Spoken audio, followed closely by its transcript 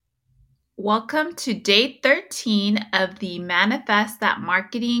Welcome to day 13 of the Manifest That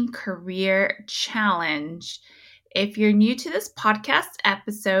Marketing Career Challenge. If you're new to this podcast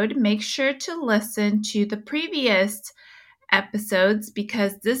episode, make sure to listen to the previous episodes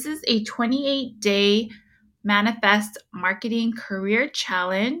because this is a 28-day Manifest Marketing Career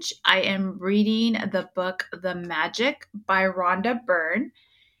Challenge. I am reading the book The Magic by Rhonda Byrne,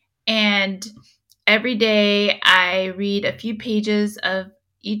 and every day I read a few pages of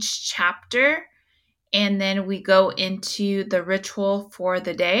each chapter, and then we go into the ritual for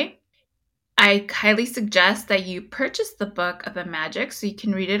the day. I highly suggest that you purchase the book of the magic so you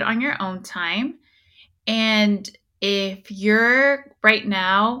can read it on your own time. And if you're right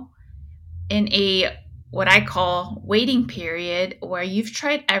now in a what I call waiting period where you've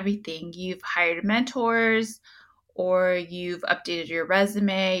tried everything, you've hired mentors, or you've updated your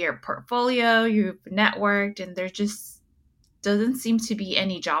resume, your portfolio, you've networked, and there just doesn't seem to be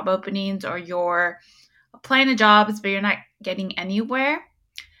any job openings, or you're applying to jobs, but you're not getting anywhere.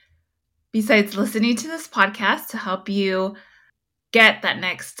 Besides listening to this podcast to help you get that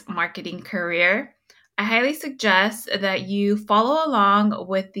next marketing career, I highly suggest that you follow along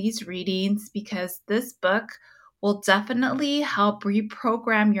with these readings because this book will definitely help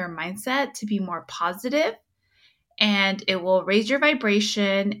reprogram your mindset to be more positive, and it will raise your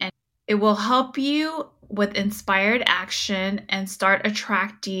vibration, and it will help you with inspired action and start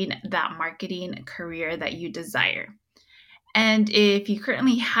attracting that marketing career that you desire. And if you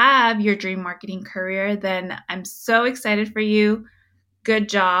currently have your dream marketing career, then I'm so excited for you. Good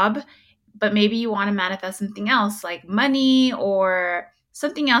job. But maybe you want to manifest something else like money or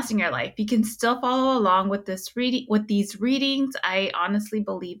something else in your life. You can still follow along with these readings. I honestly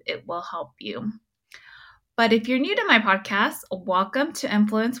believe it will help you. But if you're new to my podcast, welcome to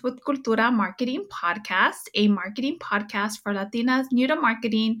Influence with Cultura Marketing Podcast, a marketing podcast for Latinas new to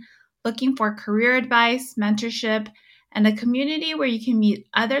marketing, looking for career advice, mentorship, and a community where you can meet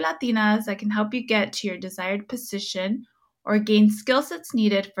other Latinas that can help you get to your desired position or gain skill sets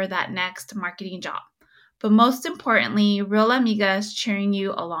needed for that next marketing job. But most importantly, real amigas cheering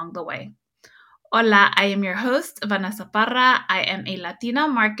you along the way. Hola, I am your host, Vanessa Parra. I am a Latina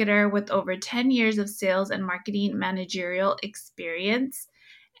marketer with over 10 years of sales and marketing managerial experience.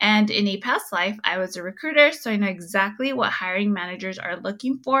 And in a past life, I was a recruiter, so I know exactly what hiring managers are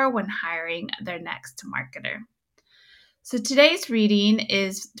looking for when hiring their next marketer. So today's reading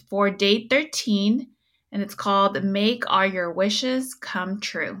is for day 13, and it's called Make All Your Wishes Come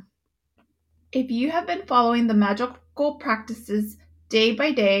True. If you have been following the magical practices day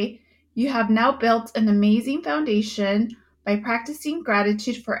by day, you have now built an amazing foundation by practicing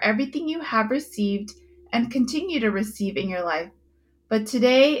gratitude for everything you have received and continue to receive in your life. But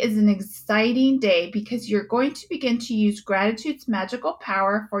today is an exciting day because you're going to begin to use gratitude's magical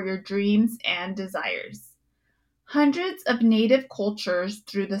power for your dreams and desires. Hundreds of native cultures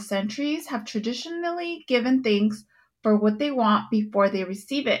through the centuries have traditionally given thanks for what they want before they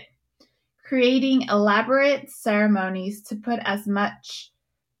receive it, creating elaborate ceremonies to put as much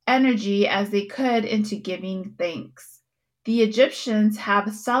energy as they could into giving thanks. The Egyptians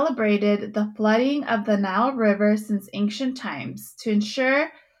have celebrated the flooding of the Nile River since ancient times to ensure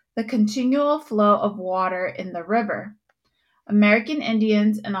the continual flow of water in the river. American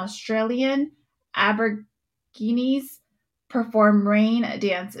Indians and Australian Aborigines perform rain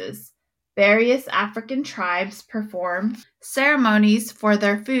dances. Various African tribes perform ceremonies for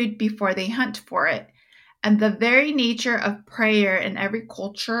their food before they hunt for it. And the very nature of prayer in every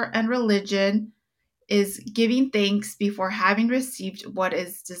culture and religion is giving thanks before having received what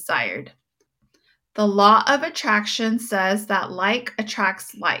is desired. The law of attraction says that like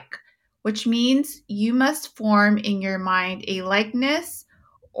attracts like, which means you must form in your mind a likeness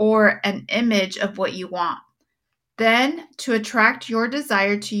or an image of what you want. Then, to attract your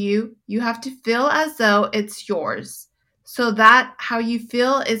desire to you, you have to feel as though it's yours, so that how you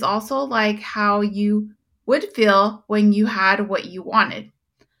feel is also like how you would feel when you had what you wanted.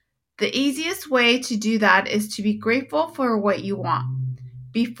 The easiest way to do that is to be grateful for what you want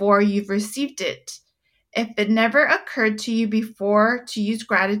before you've received it. If it never occurred to you before to use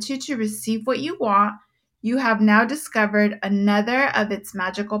gratitude to receive what you want, you have now discovered another of its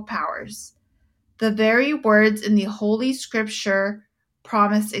magical powers. The very words in the Holy Scripture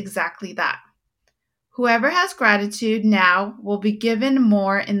promise exactly that. Whoever has gratitude now will be given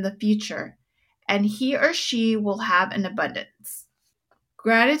more in the future, and he or she will have an abundance.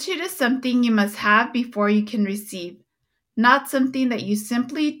 Gratitude is something you must have before you can receive, not something that you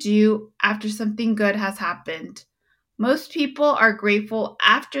simply do after something good has happened. Most people are grateful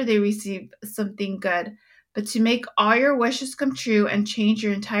after they receive something good, But to make all your wishes come true and change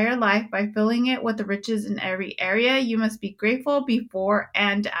your entire life by filling it with the riches in every area, you must be grateful before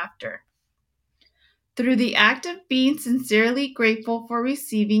and after. Through the act of being sincerely grateful for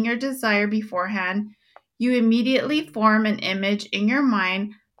receiving your desire beforehand, you immediately form an image in your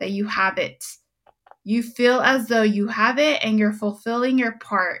mind that you have it. You feel as though you have it and you're fulfilling your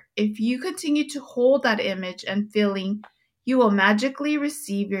part. If you continue to hold that image and feeling, you will magically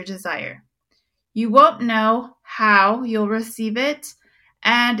receive your desire. You won't know how you'll receive it,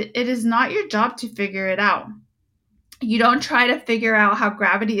 and it is not your job to figure it out. You don't try to figure out how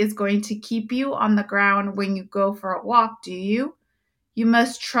gravity is going to keep you on the ground when you go for a walk, do you? You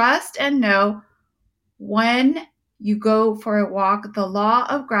must trust and know when you go for a walk, the law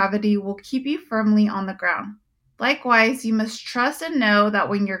of gravity will keep you firmly on the ground. Likewise, you must trust and know that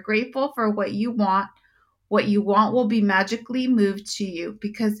when you're grateful for what you want will be magically moved to you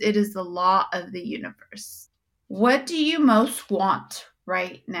because it is the law of the universe. What do you most want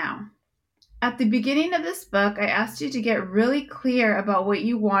right now? At the beginning of this book, I asked you to get really clear about what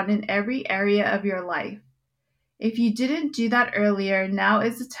you want in every area of your life. If you didn't do that earlier, now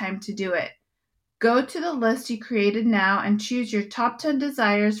is the time to do it. Go to the list you created now and choose your top 10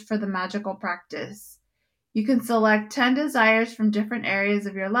 desires for the magical practice. You can select 10 desires from different areas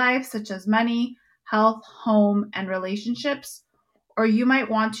of your life, such as money, health, home, and relationships, or you might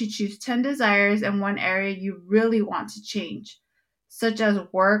want to choose 10 desires in one area you really want to change, such as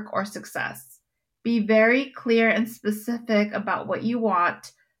work or success. Be very clear and specific about what you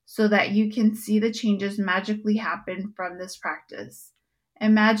want so that you can see the changes magically happen from this practice.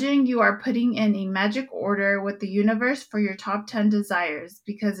 Imagine you are putting in a magic order with the universe for your top 10 desires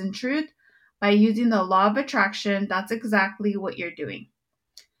because, in truth, by using the law of attraction, that's exactly what you're doing.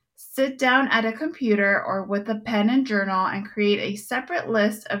 Sit down at a computer or with a pen and journal and create a separate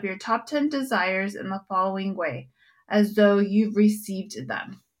list of your top 10 desires in the following way, as though you've received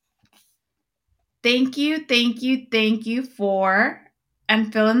them. Thank you for,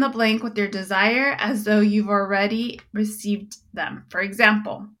 and fill in the blank with your desire as though you've already received them. For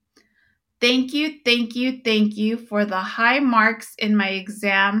example, thank you for the high marks in my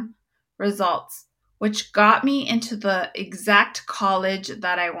exam results, which got me into the exact college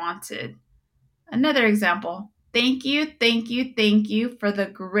that I wanted. Another example, thank you for the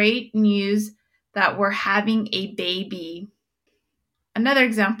great news that we're having a baby. Another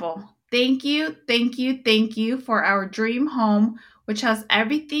example, thank you for our dream home, which has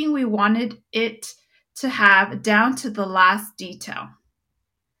everything we wanted it to have down to the last detail.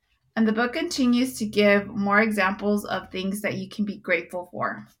 And the book continues to give more examples of things that you can be grateful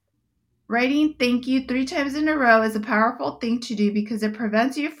for. Writing thank you 3 times in a row is a powerful thing to do because it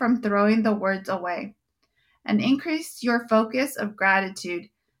prevents you from throwing the words away. And increase your focus of gratitude.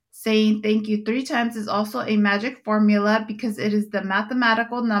 Saying thank you 3 times is also a magic formula because it is the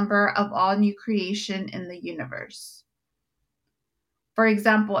mathematical number of all new creation in the universe. For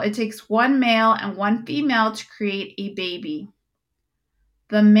example, it takes 1 male and 1 female to create a baby.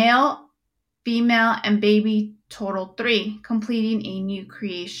 The male, female, and baby total 3, completing a new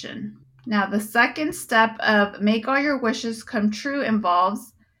creation. Now, the second step of make all your wishes come true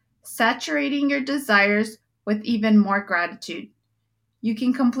involves saturating your desires with even more gratitude. You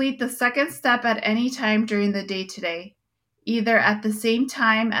can complete the second step at any time during the day today, either at the same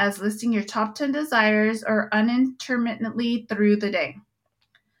time as listing your top 10 desires or unintermittently through the day.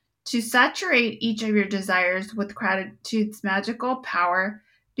 To saturate each of your desires with gratitude's magical power,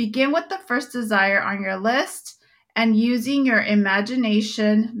 begin with the first desire on your list and using your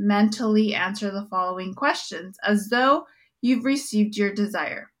imagination mentally answer the following questions as though you've received your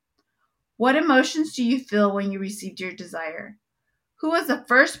desire. What emotions do you feel when you received your desire? Who was the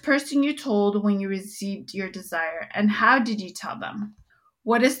first person you told when you received your desire, and how did you tell them?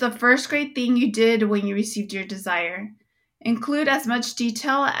 What is the first great thing you did when you received your desire? Include as much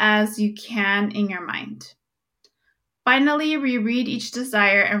detail as you can in your mind. Finally, reread each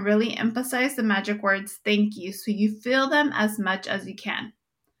desire and really emphasize the magic words thank you so you feel them as much as you can.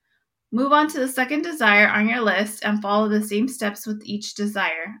 Move on to the second desire on your list and follow the same steps with each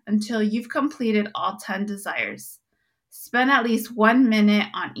desire until you've completed all 10 desires. Spend at least 1 minute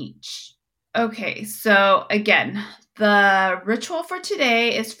on each. Okay, so again, the ritual for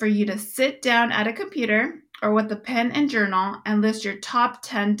today is for you to sit down at a computer or with a pen and journal and list your top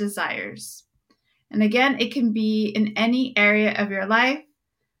 10 desires. And again, it can be in any area of your life.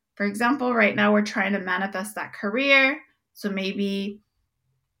 For example, right now we're trying to manifest that career. So maybe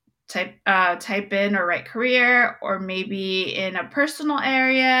type in or write career, or maybe in a personal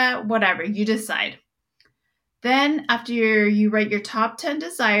area, whatever, you decide. Then after you write your top 10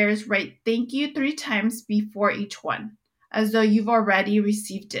 desires, write thank you 3 times before each one, as though you've already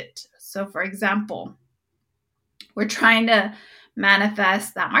received it. So for example, we're trying to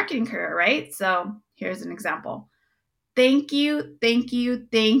manifest that marketing career, right? So here's an example. Thank you, thank you,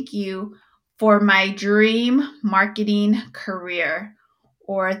 thank you for my dream marketing career.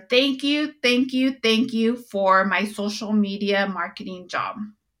 Or thank you, thank you, thank you for my social media marketing job.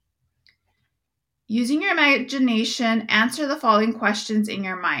 Using your imagination, answer the following questions in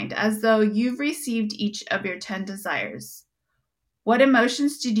your mind as though you've received each of your 10 desires. What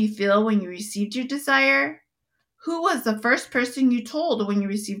emotions did you feel when you received your desire? Who was the first person you told when you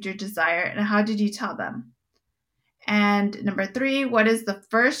received your desire, and how did you tell them? And number 3, what is the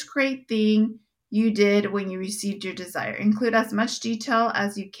first great thing you did when you received your desire? Include as much detail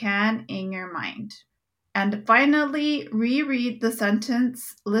as you can in your mind. And finally, reread the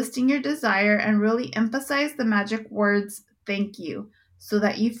sentence listing your desire and really emphasize the magic words, thank you, so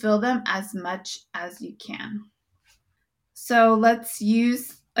that you feel them as much as you can. So let's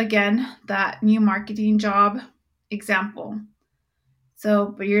use, again, that new marketing job example.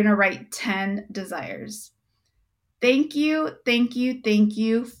 So, but you're going to write 10 desires. Thank you, thank you, thank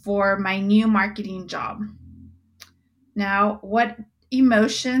you for my new marketing job. Now, what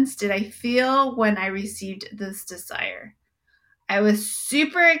emotions did I feel when I received this desire? I was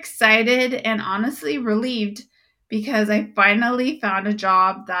super excited and honestly relieved because I finally found a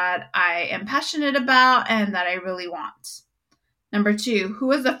job that I am passionate about and that I really want. Number 2, who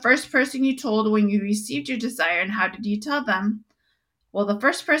was the first person you told when you received your desire and how did you tell them? Well, the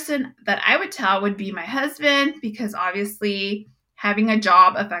first person that I would tell would be my husband because obviously having a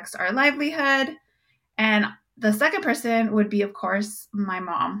job affects our livelihood. And the second person would be, of course, my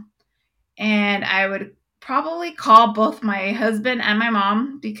mom. And I would probably call both my husband and my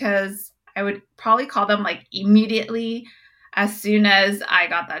mom because I would probably call them like immediately as soon as I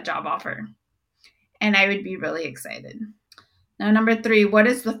got that job offer. And I would be really excited. Now, number 3, what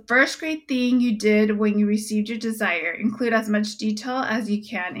is the first great thing you did when you received your desire? Include as much detail as you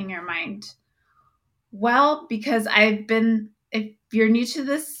can in your mind. Well, because if you're new to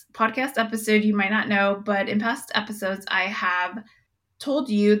this podcast episode, you might not know, but in past episodes, I have told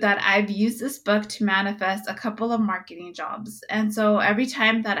you that I've used this book to manifest a couple of marketing jobs. And so every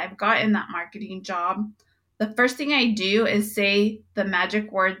time that I've gotten that marketing job, the first thing I do is say the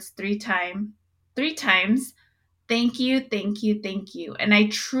magic words 3 times. Thank you, thank you, thank you. And I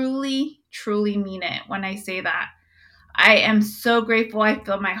truly, truly mean it when I say that. I am so grateful. I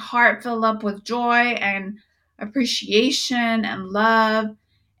feel my heart fill up with joy and appreciation and love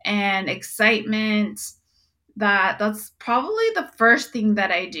and excitement. That's probably the first thing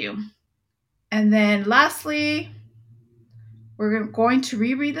that I do. And then lastly, we're going to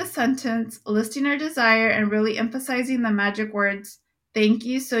reread the sentence, listing our desire and really emphasizing the magic words, thank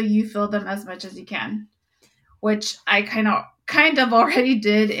you, so you feel them as much as you can, which I kind of already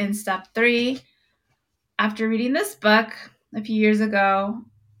did in step 3. After reading this book a few years ago,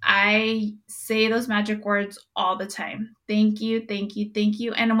 I say those magic words all the time. Thank you, thank you, thank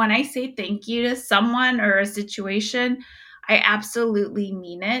you. And when I say thank you to someone or a situation, I absolutely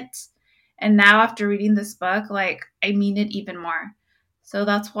mean it. And now after reading this book, I mean it even more. So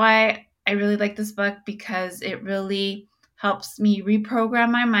that's why I really like this book, because it really helps me reprogram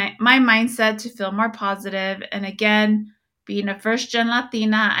my mindset to feel more positive. And again, being a first-gen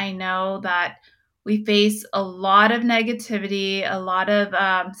Latina, I know that we face a lot of negativity, a lot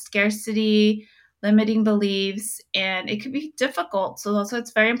of scarcity, limiting beliefs, and it can be difficult. So also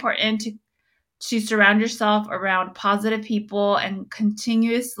it's very important to surround yourself around positive people and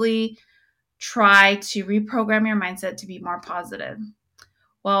continuously try to reprogram your mindset to be more positive.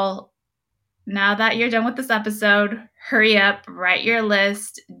 Well, now that you're done with this episode, hurry up, write your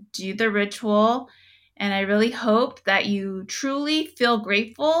list, do the ritual, and I really hope that you truly feel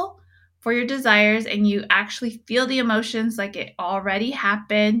grateful for your desires and you actually feel the emotions like it already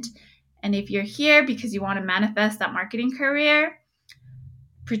happened. And if you're here because you want to manifest that marketing career,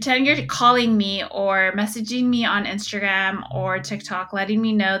 pretend you're calling me or messaging me on Instagram or TikTok, letting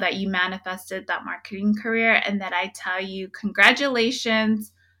me know that you manifested that marketing career and that I tell you,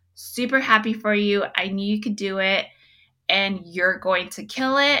 congratulations, super happy for you. I knew you could do it and you're going to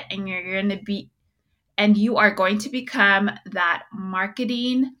kill it and you are going to become that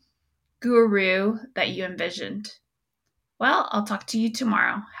marketing guru that you envisioned. Well, I'll talk to you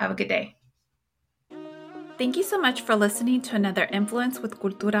tomorrow. Have a good day. Thank you so much for listening to another Influence with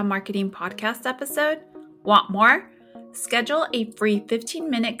Cultura Marketing podcast episode. Want more? Schedule a free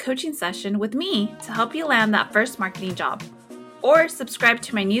 15-minute coaching session with me to help you land that first marketing job. or subscribe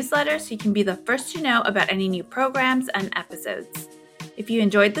to my newsletter so you can be the first to know about any new programs and episodes. If you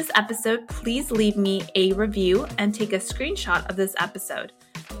enjoyed this episode, please leave me a review and take a screenshot of this episode.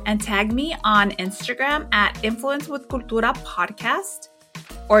 And tag me on Instagram at Influence with Cultura Podcast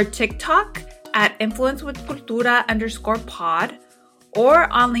or TikTok at Influence with Cultura _pod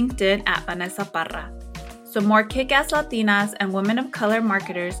or on LinkedIn at Vanessa Parra, so more kick-ass Latinas and women of color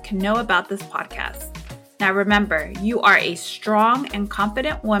marketers can know about this podcast. Now remember, you are a strong and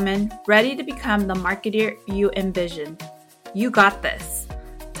confident woman ready to become the marketer you envision. You got this.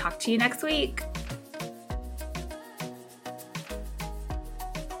 Talk to you next week.